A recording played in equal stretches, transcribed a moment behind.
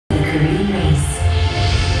Korean race.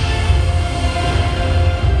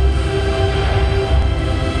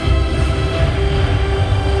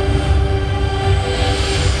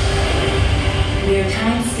 Where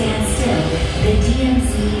time stands still, the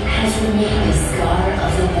DMZ has remained a scar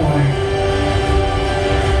of the war.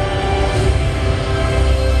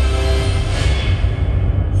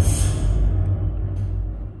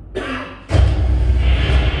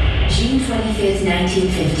 June 25th,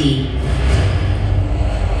 1950.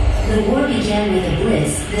 The war began with the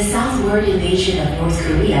Blitz, the southward invasion of North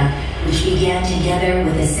Korea, which began together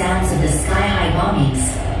with the sounds of the sky-high bombings.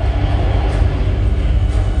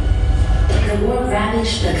 The war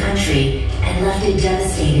ravaged the country and left it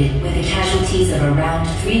devastated with the casualties of around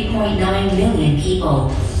 3.9 million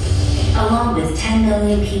people, along with 10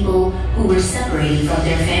 million people who were separated from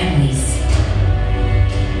their families.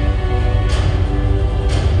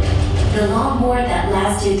 The long war that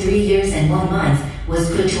lasted 3 years and 1 month was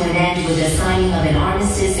put to an end with the signing of an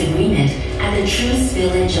armistice agreement at the truce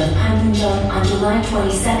village of Panmunjom on July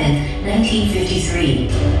 27, 1953.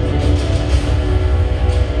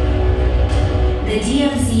 The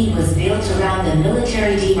DMZ was built around the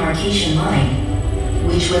military demarcation line,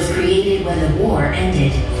 which was created when the war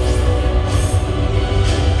ended.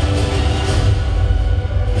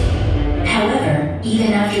 However,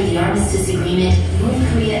 even after the armistice agreement,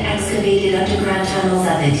 North Korea excavated underground tunnels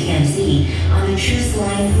at the DMZ on the truce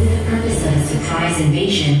line with the purpose of a surprise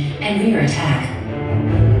invasion and rear attack.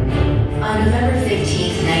 On November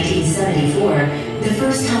 15, 1974, the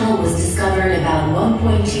first tunnel was discovered about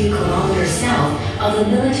 1.2 kilometers south of the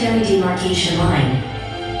military demarcation line,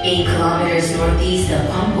 8 kilometers northeast of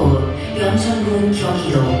Gwangpo, Yeoncheon-gun,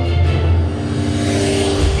 Gyeonggi-do.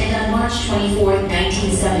 And on March 24,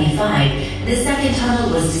 1975, the second tunnel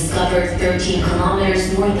was discovered 13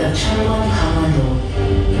 kilometers north of Cheolwon, Gangwon-do.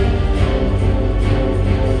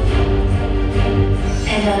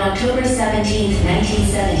 And on October 17,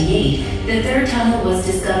 1978, the third tunnel was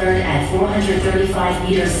discovered at 435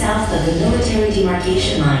 meters south of the military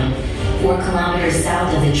demarcation line, 4 kilometers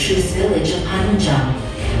south of the truce village of Panmunjom,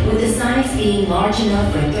 with the size being large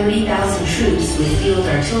enough for 30,000 troops with field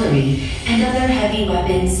artillery and other heavy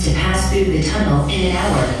weapons to pass through the tunnel in an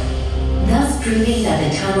hour, thus proving that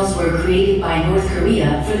the tunnels were created by North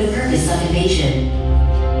Korea for the purpose of invasion.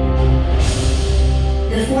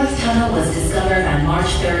 The fourth tunnel was discovered on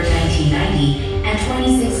March 3, 1990, at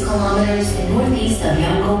 26 kilometers northeast of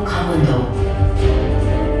Yanggo, Gangwon-do.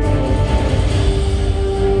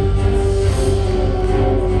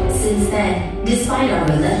 Since then, despite our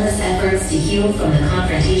relentless efforts to heal from the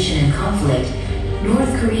confrontation and conflict,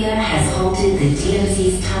 North Korea has halted the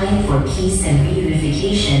DMZ's time for peace and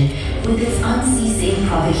reunification with its unceasing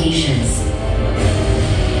provocations.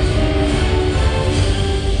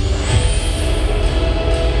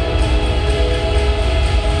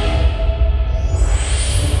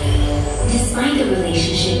 Despite the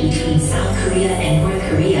relationship between South Korea and North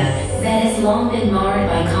Korea that has long been marred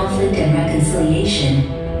by conflict and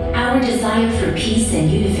reconciliation, our desire for peace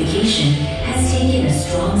and unification has taken a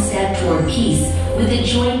strong step toward peace with the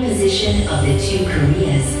joint position of the two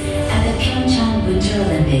Koreas at the Pyeongchang Winter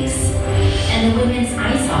Olympics. And the women's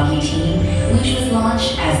ice hockey team, which was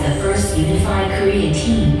launched as the first unified Korean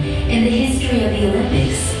team in the history of the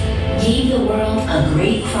Olympics, gave the world a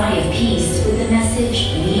great cry of peace with the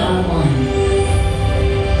message, "We are one."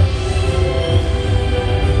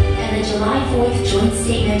 And the July 4th joint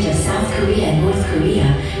statement of South Korea and North Korea,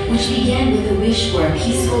 which began with a wish for a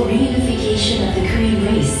peaceful reunification of the Korean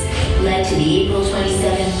race, led to the April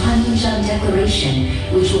 27 Panmunjom Declaration,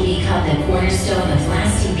 which will become the cornerstone of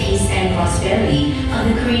lasting peace and prosperity on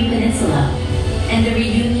the Korean peninsula, and the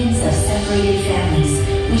reunions of separated families,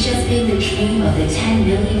 which has been the dream of the 10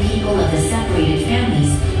 million people of the separated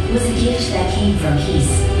families, was a gift that came from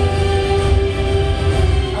peace.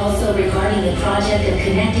 Also regarding the project of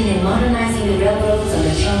connecting and modernizing the railroads on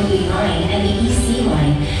the Gyeonggi Line and the EC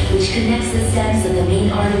Line, which connects the stems of the main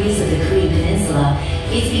arteries of the Korean peninsula,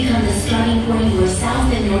 it's become the starting point where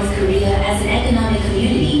South and North Korea as an economic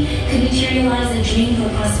community can materialize a dream for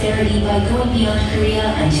prosperity by going beyond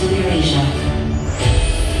Korea until Eurasia.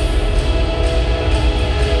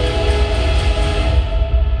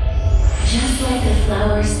 Just like the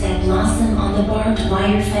flowers that blossom on the barbed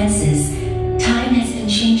wire fences, time has been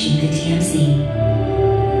changing the DMZ.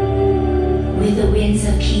 With the winds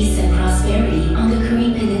of peace and prosperity on the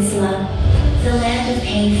Korean peninsula, the land of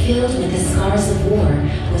pain filled with the scars of war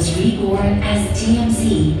was reborn as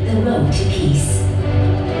DMZ, the road to peace.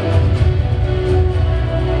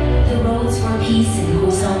 The roads for peace in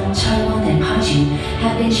Goseong, Cheolwon, and Paju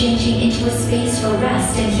have been changing into a space for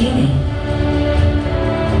rest and healing.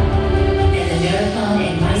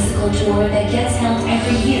 tour that gets held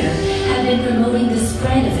every year have been promoting the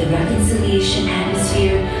spread of the reconciliation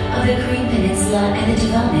atmosphere of the Korean Peninsula and the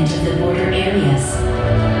development of the border areas.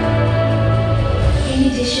 In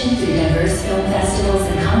addition, through diverse film festivals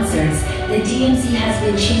and concerts, the DMZ has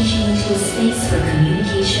been changing into a space for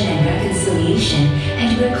communication and reconciliation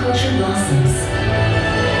and where culture blossoms.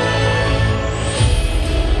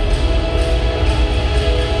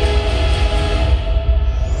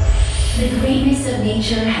 The greatness of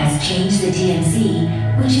nature has changed the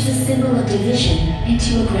DMZ, which is a symbol of division,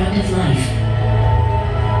 into a ground of life.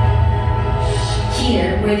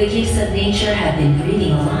 Here, where the gifts of nature have been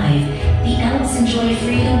breathing alive, the elves enjoy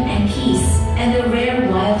freedom and peace, and the rare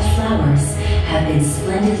wild flowers have been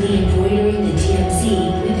splendidly embroidering the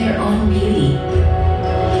DMZ with their own beauty.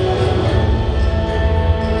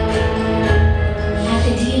 At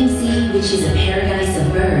the DMZ, which is a paradise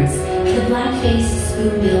of birds, the black-faced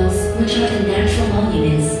spoonbills, which are the natural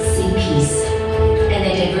monuments, sing peace. And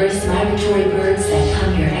the diverse migratory birds that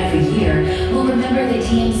come here every year will remember the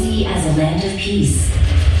DMZ as a land of peace.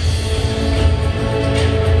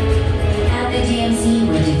 At the DMZ,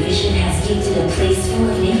 where division has gifted a place full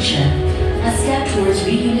of nature, a step towards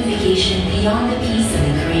reunification beyond the peace of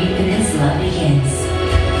the Korean Peninsula begins.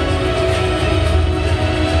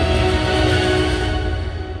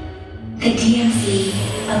 The DMZ,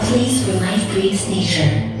 a place where life breathes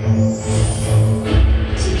nature.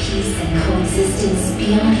 To peace and coexistence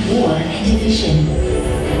beyond war and division.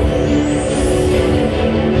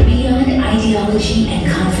 Beyond ideology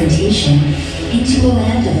and confrontation, into a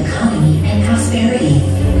land of economy and prosperity.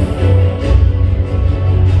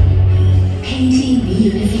 Painting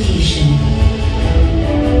reunification.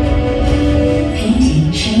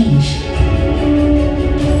 Painting change.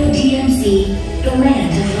 DMZ, the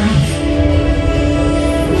land of life.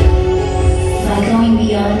 By going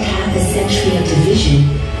beyond half a century of division,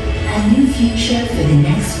 a new future for the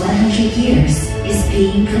next 100 years is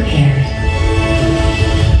being prepared.